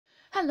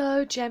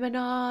Hello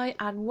Gemini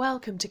and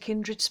welcome to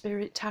Kindred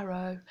Spirit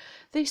Tarot.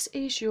 This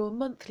is your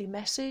monthly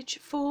message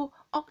for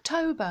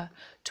October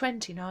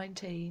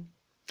 2019.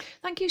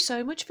 Thank you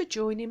so much for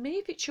joining me.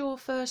 If it's your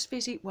first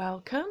visit,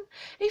 welcome.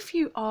 If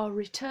you are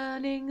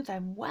returning,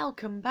 then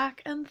welcome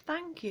back and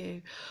thank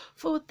you.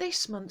 For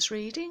this month's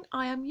reading,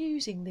 I am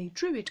using the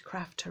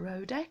Druidcraft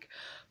Tarot deck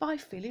by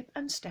Philip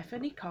and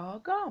Stephanie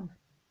Carr-Gom.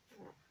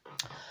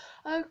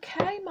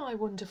 Okay, my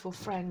wonderful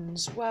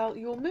friends, well,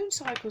 your moon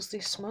cycles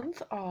this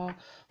month are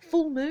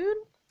full moon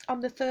on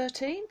the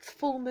 13th.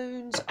 Full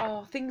moons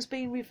are things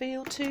being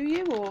revealed to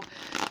you or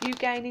you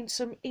gaining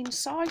some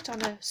insight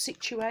on a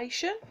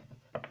situation.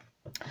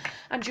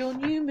 And your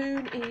new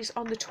moon is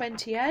on the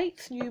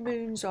 28th. New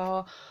moons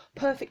are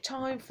perfect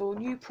time for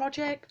new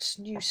projects,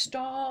 new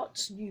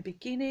starts, new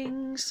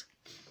beginnings.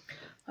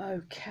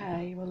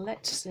 Okay, well,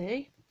 let's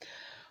see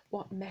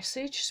what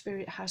message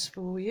Spirit has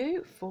for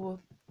you for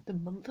the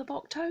month of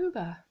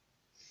October.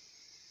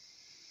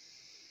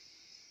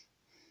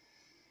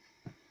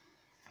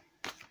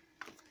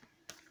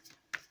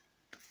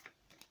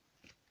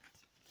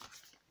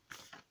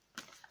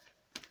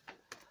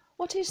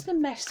 What is the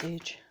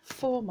message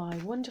for my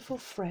wonderful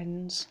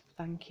friends?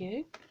 Thank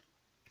you.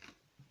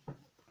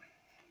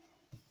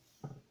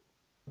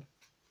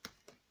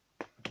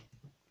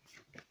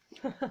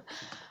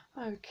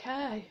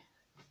 Okay.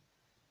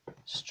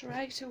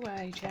 Straight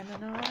away,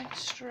 Gemini,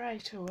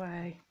 straight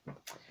away.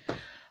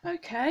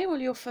 Okay, well,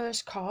 your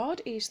first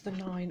card is the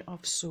Nine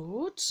of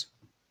Swords,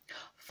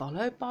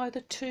 followed by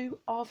the Two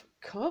of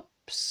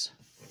Cups,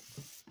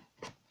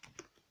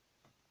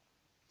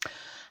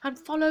 and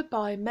followed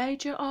by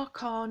Major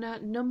Arcana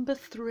number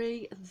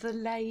 3, the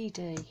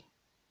Lady.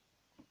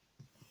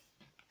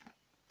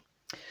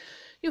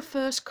 Your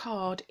first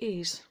card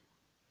is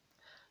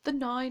the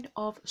Nine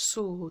of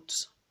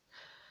Swords.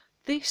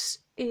 This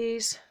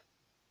is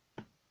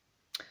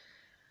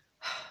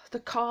the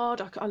card,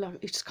 I love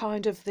it's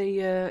kind of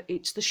the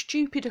it's the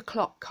stupid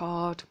o'clock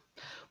card,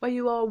 where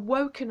you are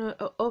woken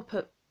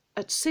up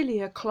at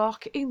silly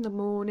o'clock in the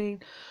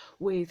morning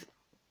with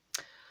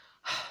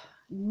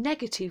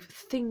negative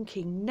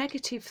thinking,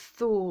 negative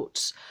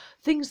thoughts,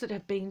 things that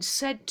have been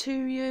said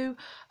to you,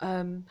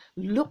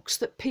 looks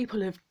that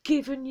people have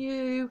given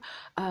you,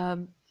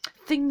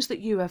 things that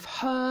you have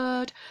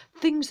heard,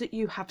 things that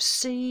you have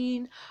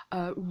seen,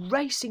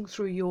 racing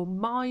through your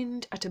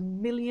mind at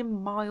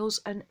 1,000,000 miles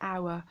an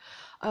hour.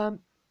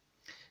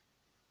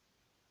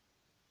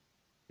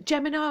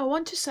 Gemini, I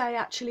want to say,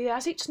 actually,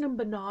 as it's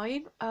number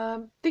 9,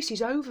 this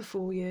is over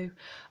for you.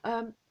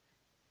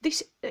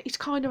 It's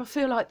kind of, I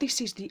feel like this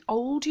is the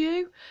old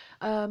you.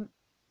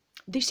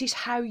 This is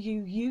how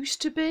you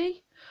used to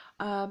be.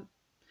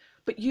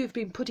 But you've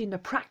been putting the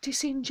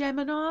practice in,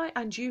 Gemini,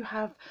 and you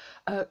have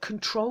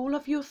control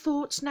of your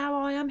thoughts now,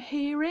 I am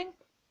hearing.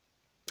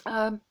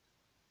 You're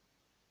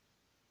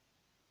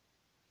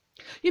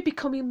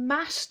becoming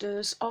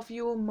masters of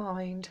your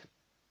mind.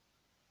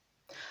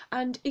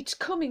 And it's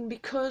coming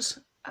because,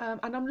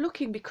 and I'm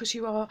looking because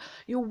you're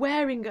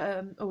wearing,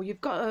 or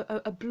you've got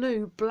a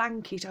blue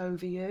blanket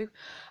over you.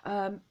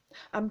 And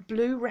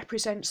blue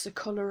represents the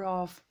colour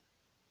of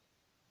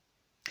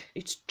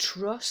it's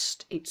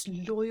trust, it's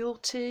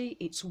loyalty,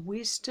 it's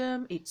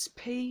wisdom, it's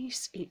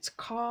peace, it's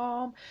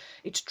calm,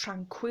 it's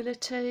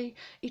tranquility,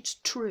 it's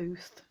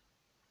truth.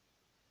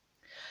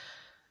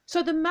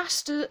 So the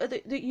master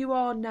that you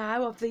are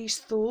now of these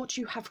thoughts,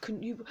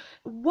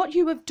 what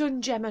you have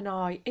done,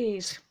 Gemini,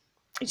 is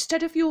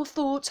instead of your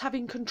thoughts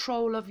having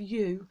control of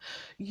you,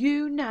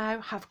 you now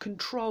have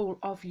control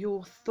of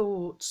your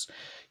thoughts.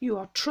 You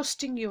are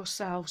trusting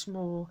yourselves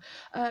more.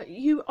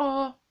 You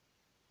are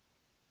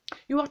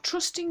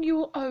trusting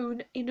your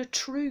own inner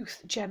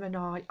truth,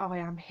 Gemini, I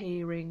am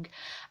hearing.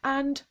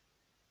 And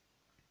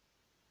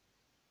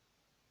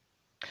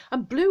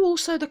blue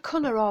also the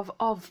colour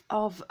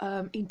of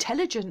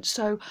intelligence.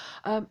 So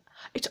I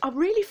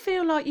really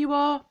feel like you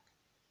are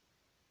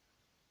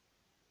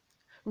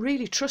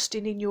really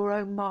trusting in your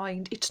own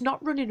mind. It's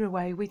not running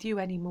away with you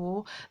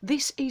anymore.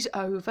 This is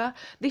over.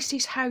 This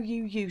is how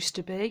you used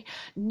to be.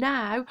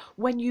 Now,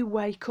 when you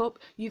wake up,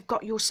 you've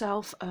got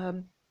yourself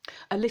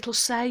a little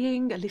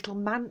saying, a little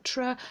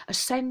mantra, a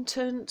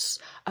sentence,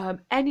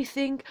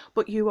 anything,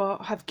 but you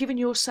have given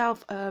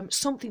yourself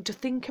something to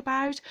think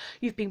about.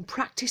 You've been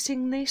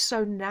practicing this,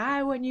 so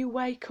now when you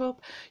wake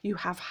up, you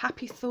have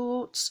happy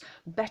thoughts,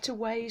 better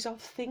ways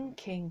of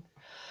thinking.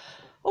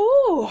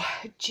 Oh,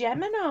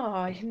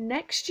 Gemini,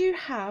 next you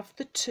have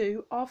the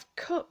Two of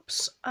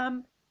Cups.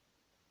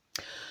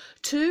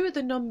 2,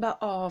 the number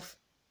of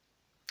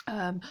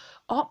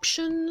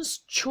options,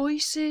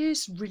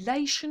 choices,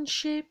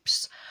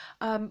 relationships,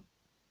 and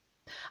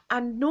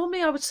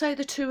normally I would say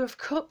the Two of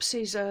Cups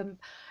is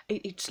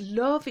it's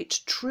love, it's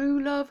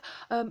true love,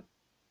 and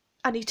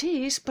it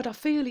is, but I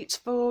feel it's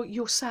for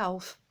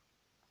yourself.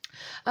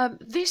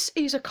 This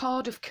is a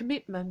card of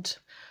commitment.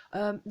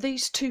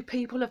 These two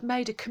people have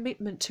made a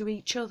commitment to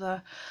each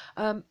other,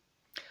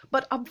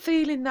 but I'm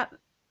feeling that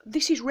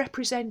this is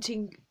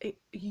representing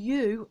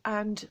you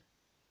and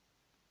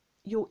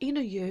your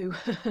inner you,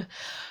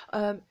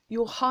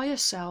 your higher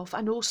self,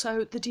 and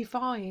also the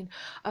divine.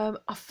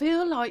 I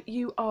feel like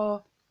you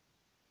are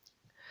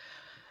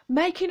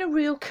making a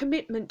real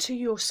commitment to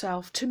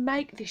yourself to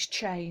make this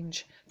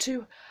change,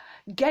 to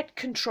get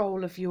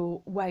control of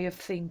your way of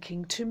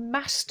thinking, to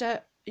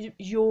master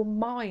your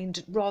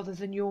mind rather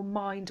than your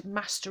mind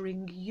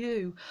mastering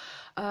you.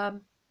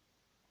 I'm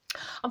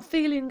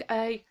feeling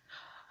a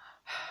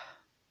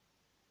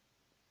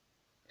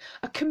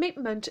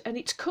commitment, and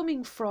it's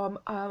coming from,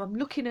 I'm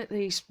looking at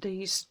these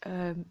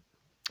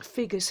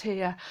figures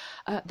here.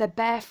 They're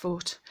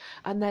barefoot,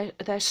 and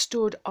they're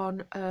stood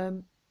on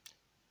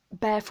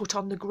barefoot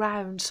on the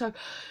ground. So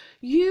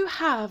you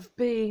have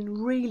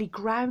been really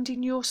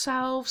grounding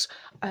yourselves,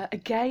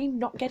 again,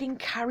 not getting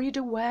carried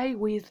away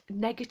with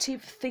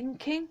negative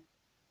thinking,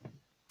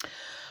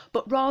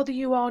 but rather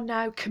you are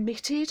now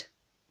committed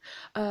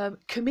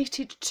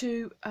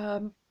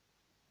to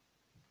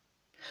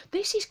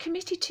this is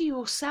committed to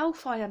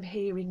yourself, I am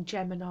hearing,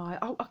 Gemini.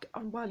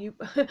 Well,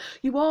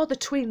 you are the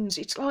twins.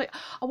 It's like,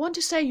 I want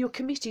to say you're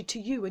committed to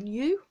you and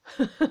you,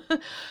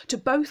 to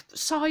both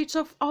sides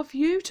of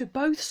you, to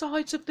both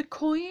sides of the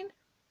coin.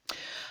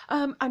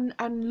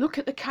 And look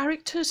at the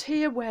characters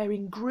here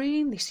wearing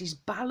green. This is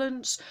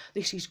balance,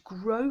 this is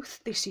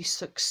growth, this is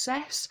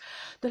success.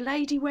 The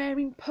lady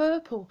wearing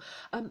purple,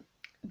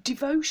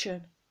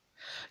 devotion.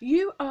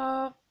 You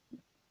are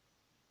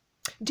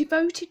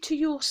devoted to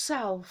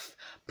yourself,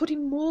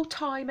 putting more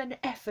time and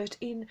effort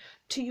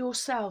into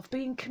yourself,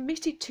 being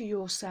committed to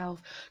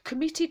yourself,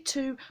 committed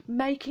to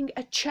making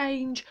a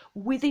change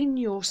within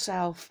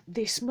yourself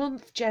this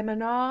month,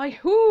 Gemini.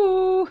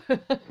 Woo!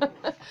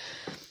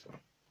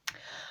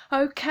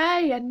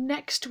 Okay, and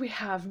next we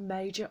have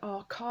Major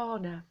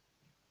Arcana.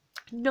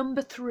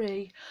 Number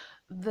 3,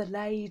 the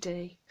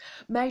Lady.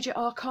 Major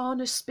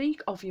Arcana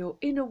speak of your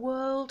inner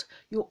world,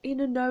 your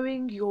inner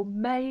knowing, your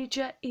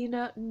major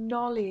inner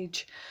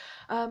knowledge.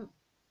 And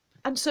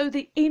so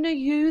the inner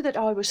you that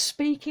I was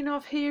speaking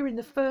of here in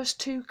the first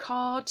 2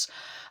 cards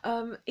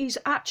is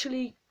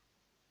actually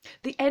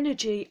the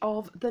energy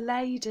of the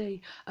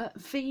Lady,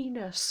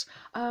 Venus,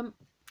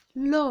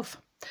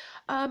 love.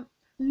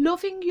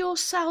 Loving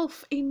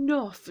yourself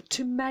enough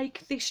to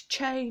make this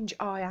change,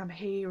 I am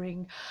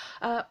hearing.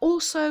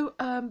 Also,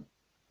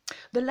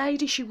 the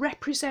lady, she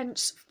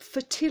represents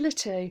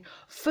fertility,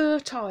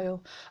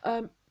 fertile.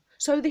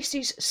 So this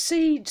is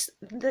seeds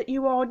that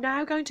you are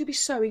now going to be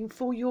sowing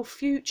for your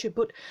future,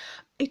 but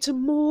it's a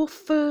more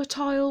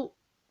fertile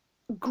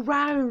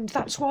ground.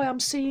 That's why I'm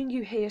seeing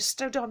you here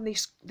stood on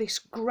this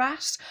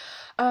grass.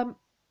 Oh,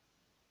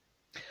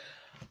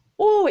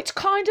 it's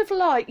kind of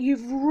like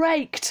you've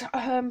raked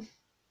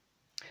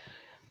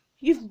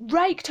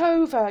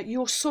over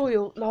your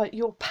soil, like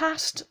your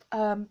past.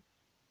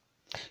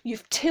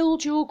 You've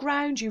tilled your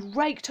ground, you've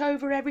raked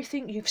over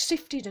everything, you've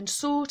sifted and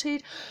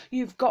sorted,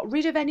 you've got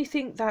rid of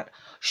anything that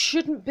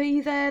shouldn't be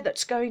there,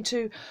 that's going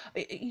to,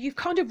 you've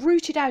kind of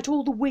rooted out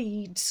all the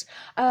weeds,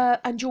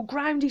 and your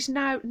ground is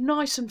now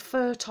nice and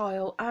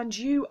fertile, and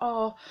you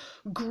are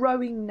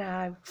growing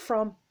now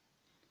from,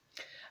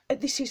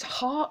 this is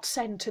heart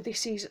center,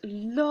 this is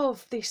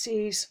love, this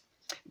is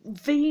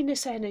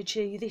Venus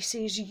energy, this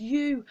is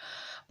you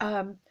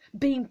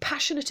being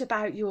passionate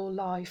about your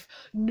life,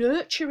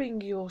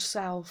 nurturing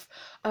yourself,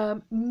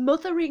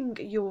 mothering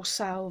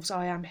yourselves,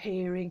 I am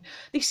hearing.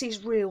 This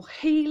is real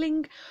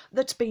healing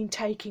that's been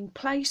taking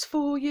place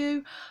for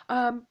you.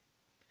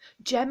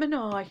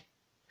 Gemini,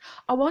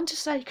 I want to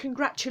say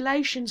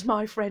congratulations,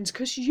 my friends,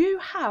 because you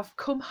have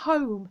come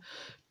home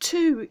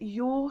to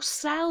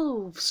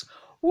yourselves.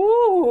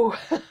 Ooh!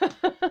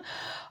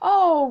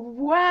 Oh,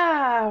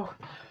 wow!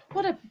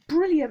 What a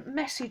brilliant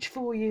message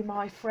for you,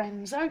 my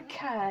friends.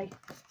 Okay.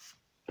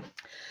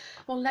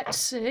 Well, let's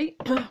see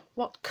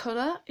what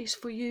colour is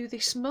for you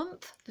this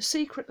month. The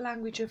Secret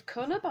Language of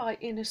Colour by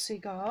Inner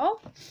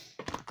Seagull.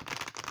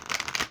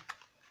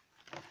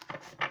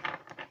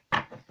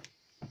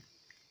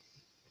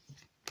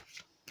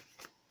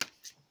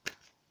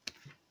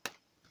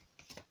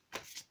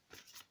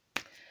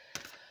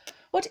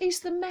 What is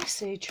the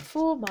message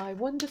for my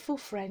wonderful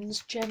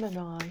friends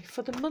Gemini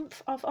for the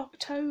month of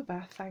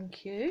October?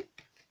 Thank you.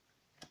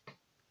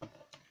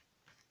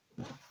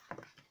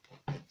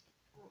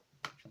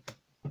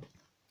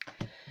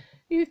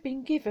 You've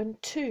been given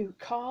 2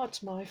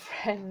 cards, my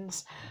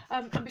friends.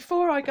 And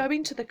before I go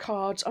into the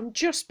cards, I'm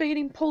just being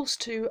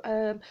impulsed to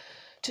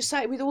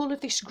say, with all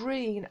of this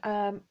green,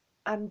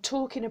 and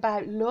talking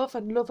about love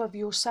and love of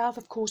yourself,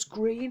 of course,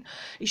 green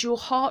is your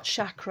heart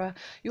chakra,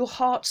 your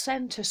heart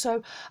center.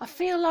 So I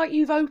feel like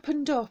you've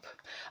opened up.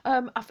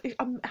 I'm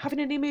having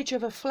an image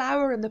of a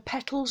flower and the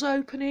petals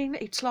opening.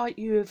 It's like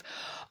you've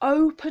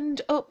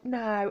opened up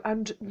now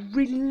and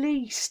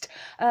released,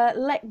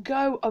 let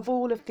go of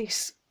all of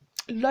this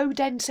low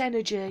dense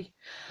energy.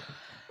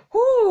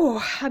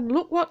 Oh, and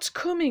look what's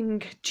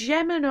coming,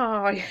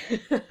 Gemini.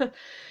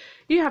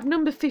 You have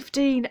number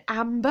 15,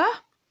 Amber.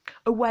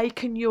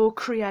 Awaken your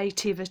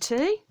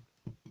creativity.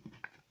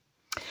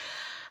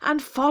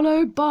 And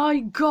followed by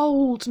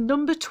gold,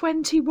 number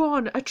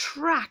 21,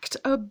 attract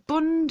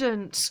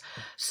abundance.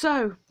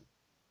 So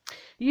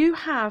you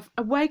have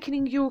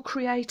awakening your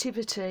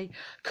creativity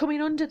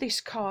coming under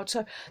this card.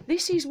 So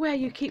this is where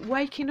you keep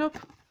waking up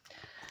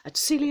at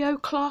silly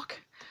o'clock.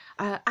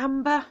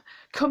 Amber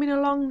coming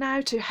along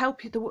now to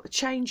help you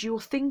change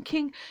your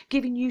thinking,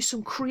 giving you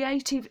some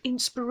creative,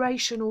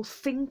 inspirational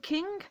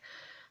thinking.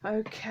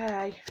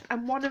 Okay,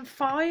 and 1 and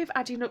 5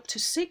 adding up to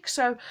 6,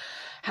 so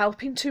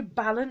helping to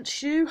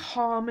balance you,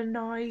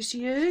 harmonise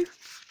you.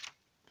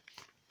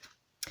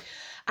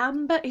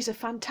 Amber is a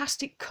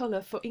fantastic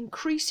colour for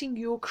increasing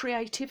your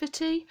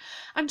creativity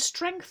and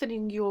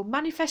strengthening your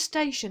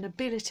manifestation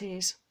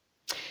abilities.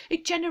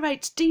 It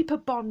generates deeper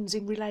bonds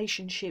in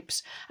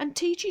relationships and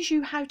teaches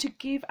you how to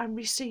give and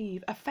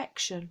receive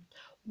affection.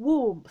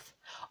 Warmth,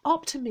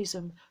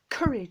 optimism,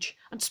 courage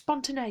and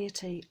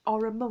spontaneity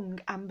are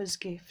among Amber's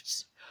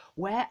gifts.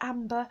 Wear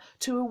amber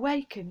to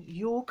awaken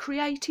your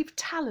creative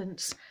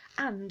talents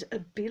and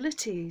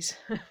abilities.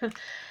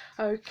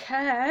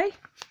 Okay.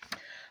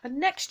 And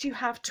next you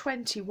have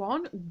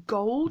 21,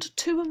 gold,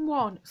 2 and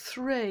 1,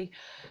 3,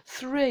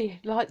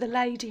 like the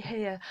lady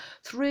here.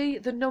 3,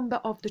 the number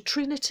of the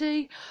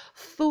Trinity,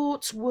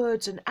 thoughts,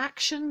 words and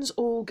actions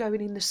all going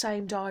in the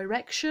same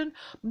direction,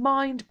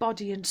 mind,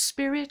 body and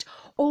spirit,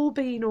 all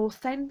being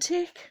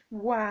authentic.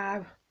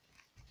 Wow.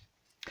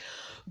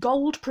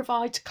 Gold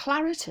provides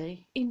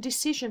clarity in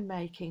decision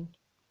making,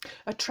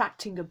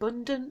 attracting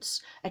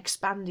abundance,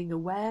 expanding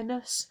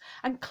awareness,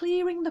 and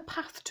clearing the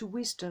path to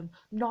wisdom,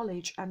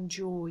 knowledge and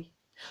joy.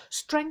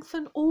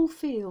 Strengthen all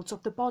fields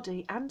of the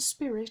body and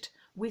spirit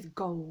with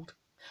gold,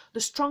 the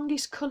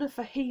strongest colour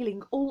for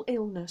healing all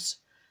illness,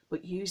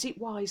 but use it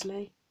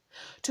wisely.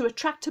 To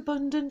attract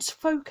abundance,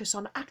 focus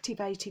on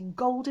activating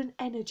golden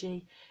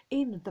energy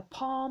in the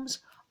palms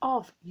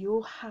of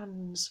your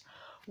hands.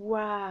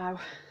 Wow.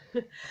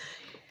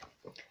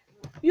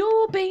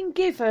 You're being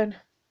given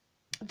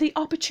the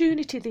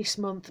opportunity this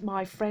month,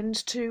 my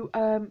friends, to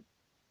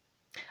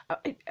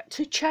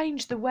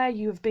change the way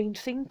you have been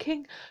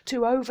thinking,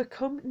 to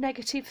overcome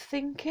negative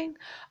thinking,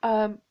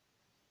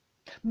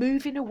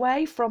 moving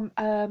away from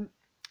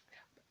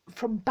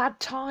bad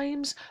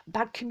times,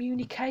 bad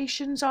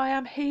communications I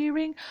am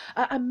hearing,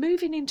 and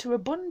moving into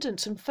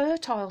abundance and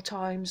fertile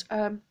times.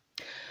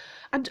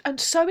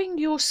 And sowing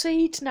your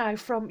seeds now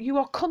you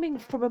are coming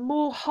from a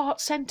more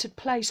heart-centered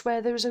place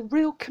where there is a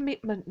real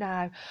commitment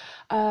now.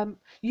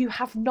 You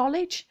have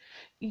knowledge,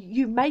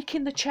 you're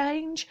making the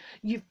change,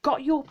 you've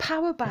got your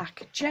power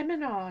back.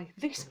 Gemini,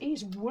 this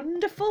is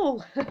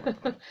wonderful.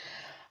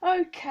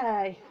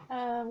 Okay,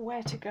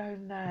 where to go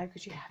now?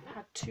 Because you have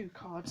had 2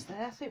 cards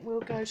there. I think we'll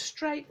go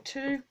straight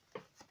to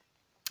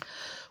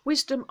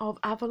Wisdom of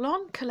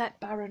Avalon, Colette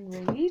Baron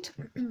Reid.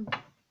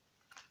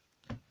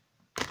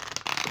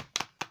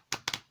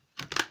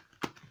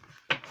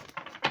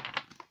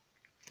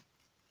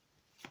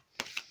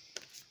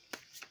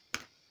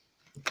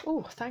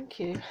 Oh, thank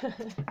you.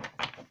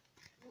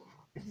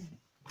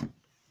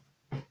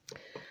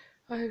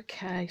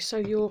 Okay, so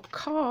your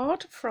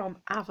card from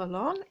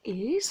Avalon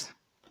is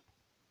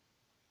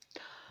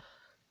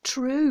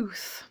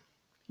Truth,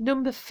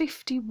 number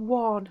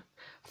 51,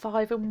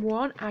 5 and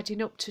 1,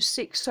 adding up to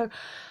 6. So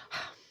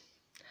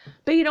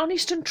being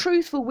honest and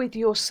truthful with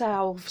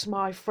yourselves,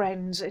 my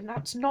friends, and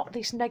that's not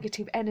this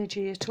negative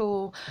energy at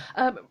all.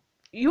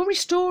 You're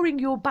restoring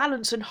your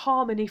balance and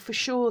harmony for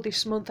sure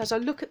this month. As I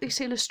look at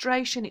this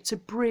illustration, it's a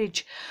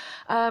bridge.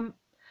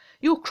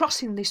 You're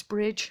crossing this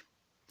bridge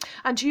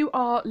and you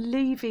are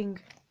leaving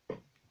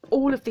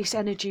all of this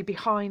energy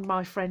behind,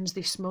 my friends,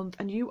 this month,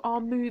 and you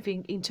are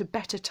moving into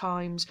better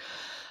times,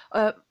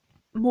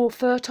 more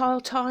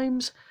fertile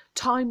times,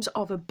 times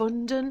of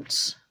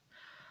abundance,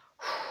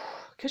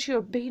 because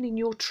you're being in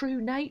your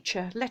true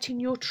nature, letting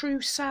your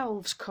true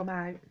selves come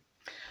out.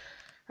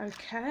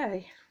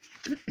 Okay.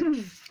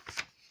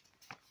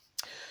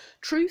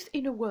 Truth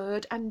in a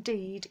word and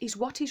deed is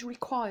what is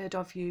required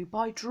of you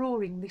by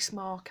drawing this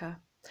marker.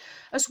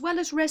 As well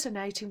as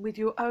resonating with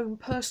your own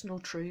personal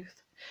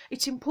truth,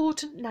 it's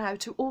important now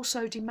to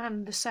also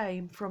demand the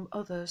same from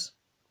others.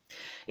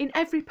 In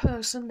every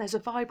person there's a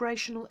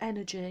vibrational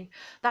energy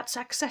that's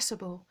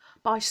accessible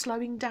by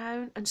slowing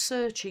down and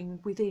searching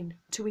within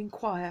to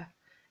inquire,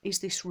 is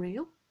this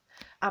real?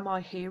 Am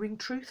I hearing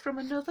truth from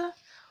another?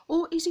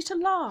 Or is it a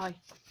lie?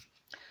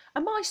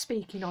 Am I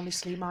speaking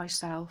honestly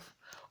myself?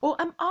 Or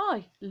am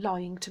I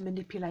lying to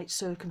manipulate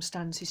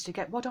circumstances to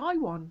get what I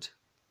want?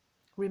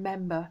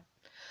 Remember,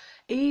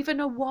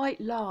 even a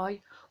white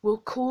lie will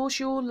cause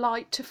your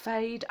light to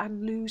fade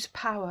and lose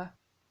power.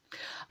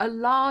 A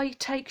lie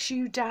takes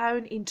you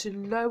down into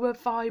lower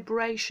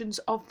vibrations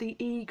of the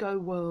ego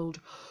world,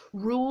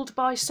 ruled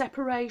by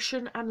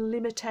separation and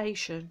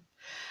limitation,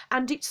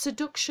 and its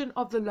seduction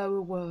of the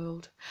lower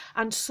world,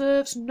 and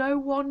serves no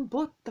one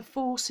but the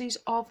forces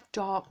of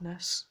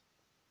darkness.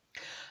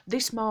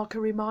 This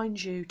marker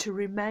reminds you to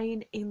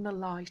remain in the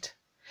light.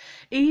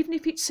 Even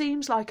if it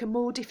seems like a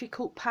more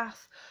difficult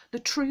path, the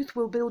truth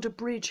will build a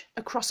bridge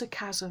across a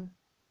chasm.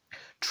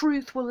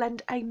 Truth will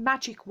lend a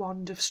magic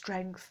wand of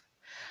strength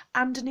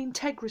and an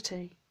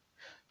integrity.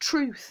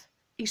 Truth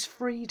is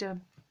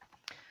freedom.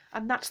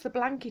 And that's the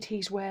blanket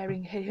he's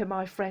wearing here,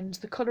 my friends,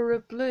 the colour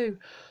of blue.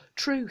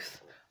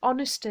 Truth,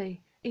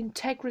 honesty,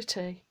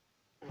 integrity.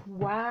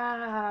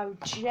 Wow,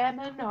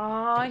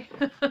 Gemini.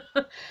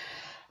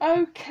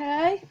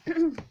 Okay.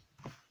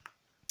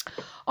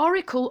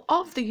 Oracle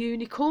of the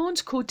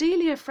Unicorns,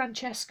 Cordelia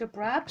Francesca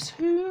Brabs,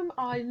 whom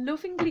I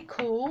lovingly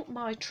call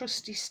my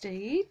trusty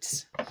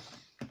steeds.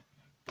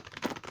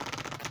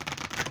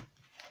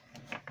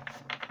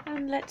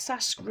 And let's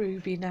ask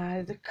Ruby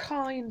now, the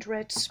kind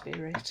red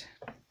spirit.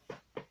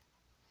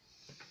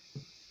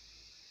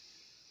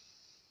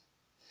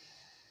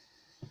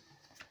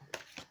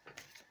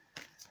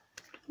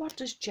 What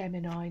does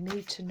Gemini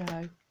need to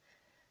know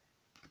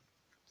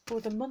for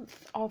the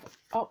month of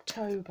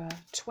October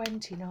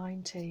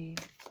 2019?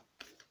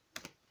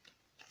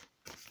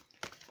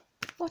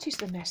 What is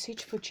the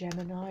message for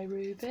Gemini,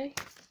 Ruby?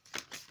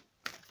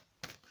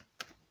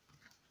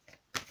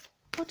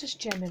 What does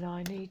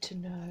Gemini need to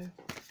know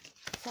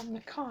from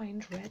the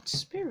kind red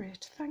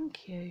spirit?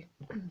 Thank you.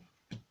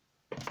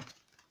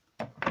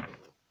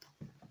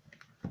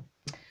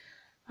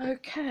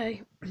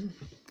 Okay,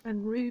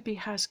 and Ruby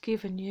has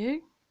given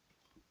you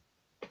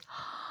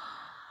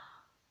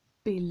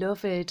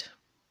Beloved.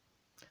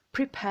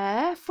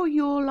 Prepare for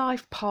your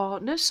life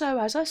partner. So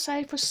as I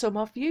say, for some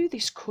of you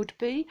this could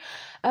be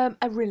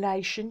a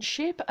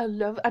relationship, a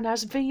love, and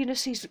as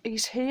Venus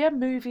is here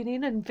moving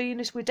in, and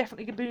Venus, we're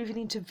definitely moving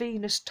into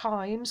Venus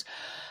times,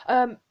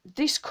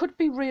 this could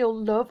be real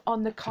love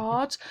on the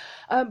cards,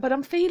 but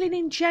I'm feeling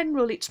in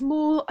general it's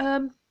more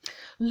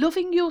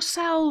loving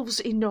yourselves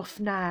enough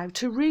now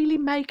to really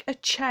make a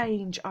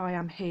change, I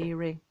am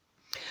hearing.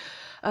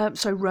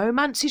 So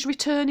romance is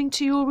returning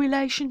to your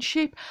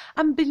relationship,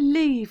 and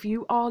believe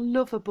you are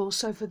lovable.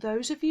 So for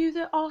those of you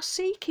that are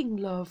seeking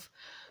love,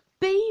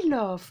 be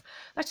love.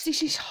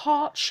 This is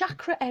heart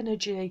chakra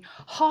energy,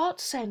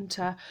 heart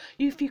center.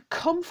 If you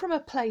come from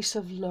a place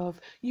of love,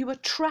 you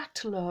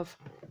attract love.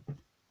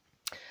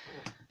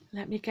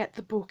 Let me get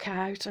the book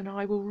out and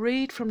I will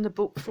read from the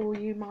book for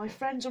you, my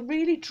friends. I'm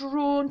really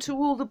drawn to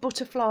all the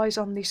butterflies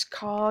on this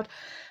card,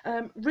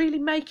 really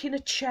making a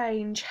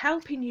change,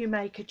 helping you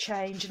make a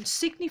change, and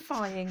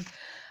signifying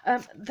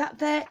that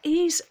there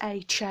is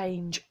a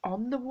change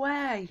on the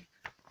way.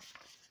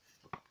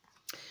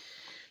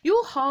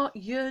 Your heart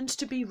yearns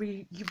to be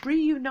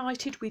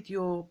reunited with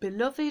your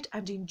beloved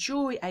and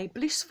enjoy a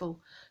blissful,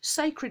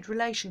 sacred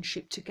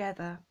relationship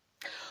together.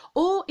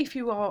 Or if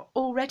you are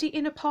already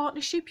in a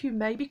partnership, you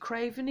may be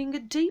craving a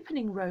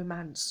deepening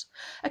romance,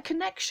 a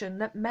connection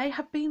that may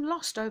have been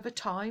lost over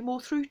time or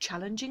through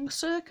challenging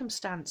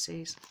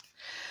circumstances.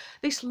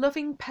 This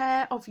loving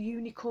pair of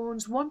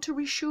unicorns want to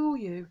reassure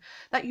you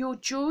that your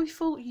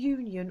joyful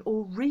union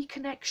or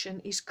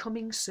reconnection is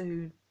coming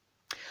soon.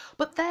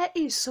 But there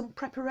is some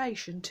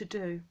preparation to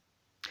do.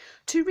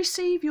 To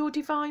receive your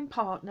divine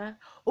partner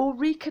or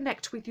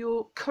reconnect with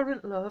your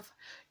current love,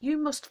 you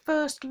must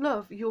first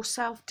love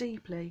yourself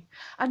deeply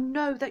and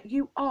know that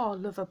you are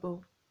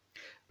lovable.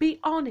 Be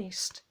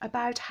honest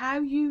about how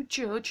you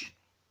judge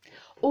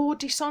or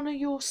dishonour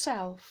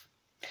yourself,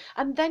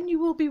 and then you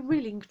will be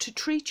willing to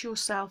treat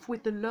yourself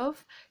with the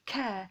love,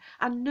 care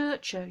and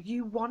nurture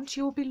you want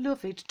your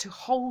beloved to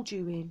hold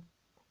you in.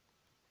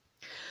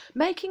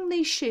 Making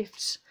these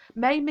shifts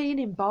may mean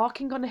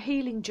embarking on a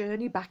healing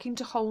journey back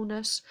into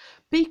wholeness.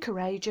 Be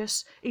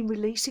courageous in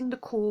releasing the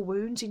core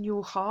wounds in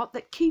your heart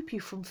that keep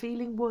you from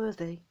feeling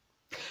worthy.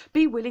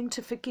 Be willing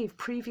to forgive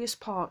previous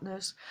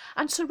partners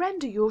and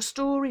surrender your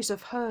stories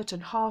of hurt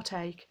and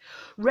heartache.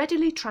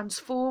 Readily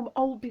transform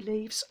old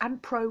beliefs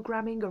and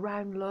programming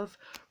around love,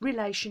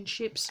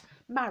 relationships,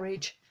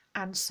 marriage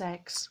and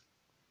sex.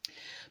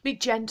 Be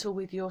gentle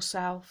with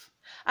yourself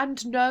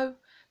and know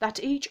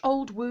that each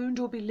old wound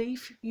or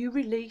belief you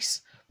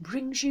release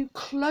brings you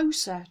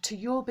closer to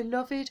your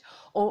beloved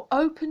or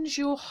opens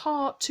your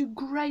heart to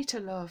greater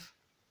love.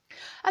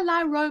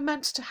 Allow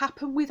romance to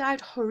happen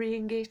without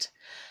hurrying it.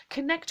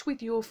 Connect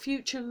with your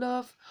future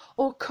love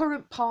or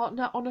current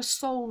partner on a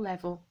soul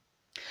level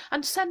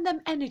and send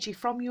them energy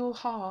from your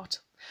heart.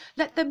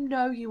 Let them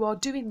know you are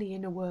doing the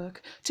inner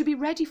work to be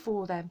ready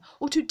for them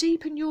or to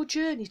deepen your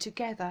journey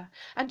together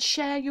and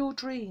share your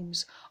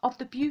dreams of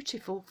the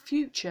beautiful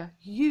future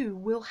you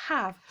will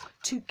have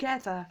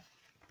together.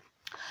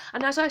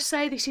 And as I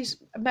say, this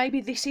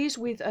is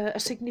with a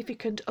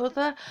significant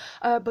other,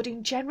 but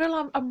in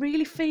general, I'm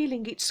really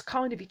feeling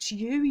it's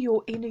you,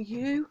 your inner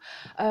you,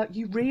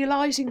 you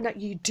realising that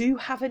you do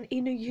have an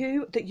inner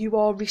you that you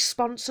are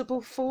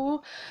responsible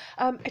for.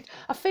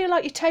 I feel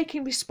like you're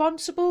taking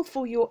responsible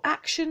for your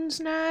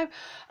actions now,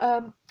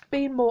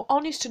 being more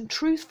honest and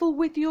truthful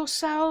with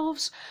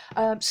yourselves,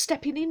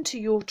 stepping into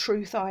your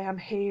truth, I am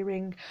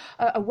hearing,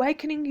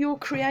 awakening your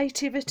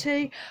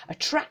creativity,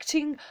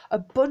 attracting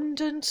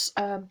abundance,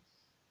 and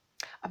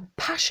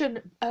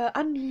passion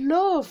and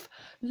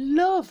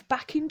love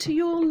back into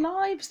your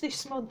lives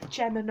this month,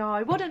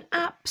 Gemini. What an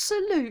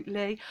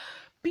absolutely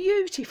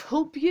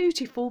beautiful,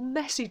 beautiful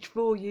message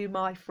for you,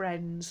 my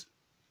friends.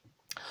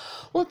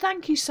 Well,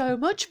 thank you so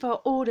much for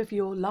all of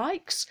your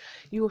likes,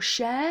 your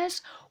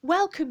shares.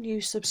 Welcome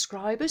new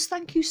subscribers.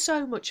 Thank you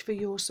so much for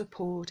your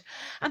support.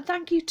 And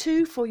thank you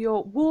too for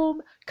your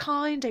warm,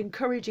 kind,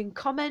 encouraging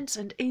comments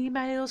and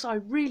emails. I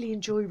really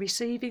enjoy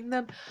receiving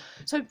them.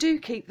 So do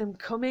keep them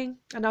coming.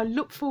 And I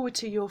look forward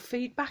to your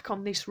feedback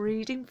on this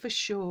reading for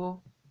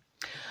sure.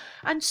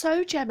 And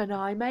so,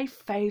 Gemini, may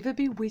favour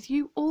be with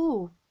you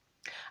all,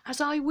 as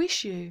I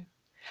wish you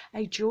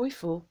a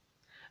joyful,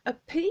 a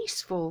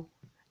peaceful,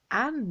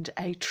 and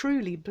a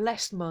truly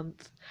blessed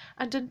month.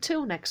 And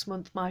until next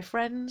month, my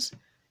friends,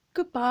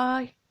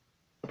 goodbye.